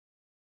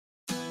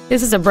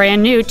This is a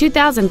brand new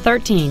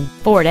 2013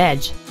 Ford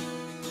Edge.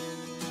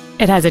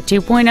 It has a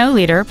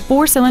 2.0-liter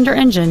four-cylinder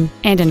engine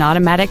and an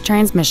automatic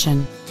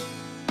transmission.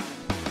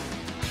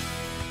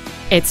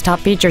 Its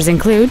top features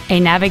include a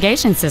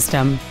navigation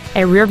system,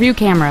 a rear-view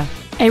camera,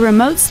 a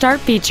remote start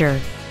feature,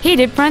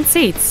 heated front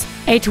seats,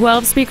 a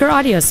 12-speaker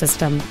audio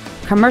system,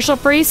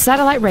 commercial-free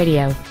satellite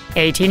radio,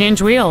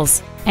 18-inch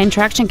wheels, and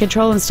traction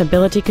control and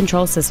stability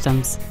control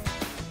systems.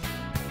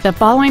 The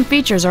following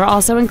features are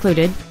also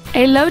included: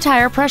 a low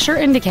tire pressure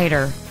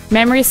indicator,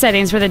 memory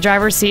settings for the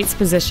driver's seat's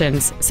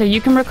positions so you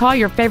can recall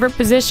your favorite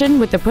position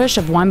with the push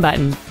of one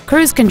button,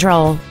 cruise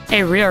control,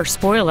 a rear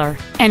spoiler,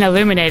 an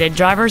illuminated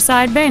driver's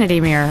side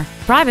vanity mirror,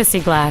 privacy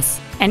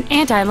glass, an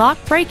anti-lock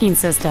braking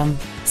system,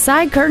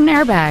 side curtain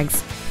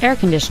airbags, air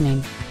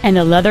conditioning, and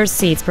the leather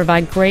seats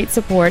provide great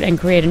support and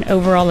create an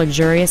overall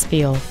luxurious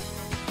feel.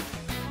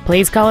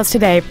 Please call us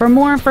today for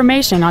more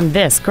information on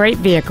this great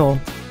vehicle.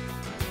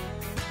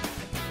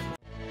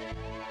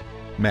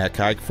 Matt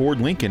Haik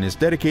Ford Lincoln is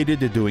dedicated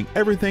to doing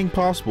everything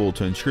possible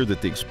to ensure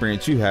that the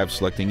experience you have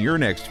selecting your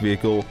next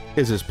vehicle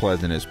is as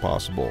pleasant as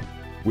possible.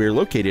 We're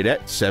located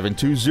at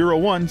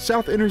 7201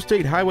 South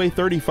Interstate Highway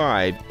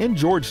 35 in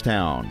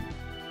Georgetown.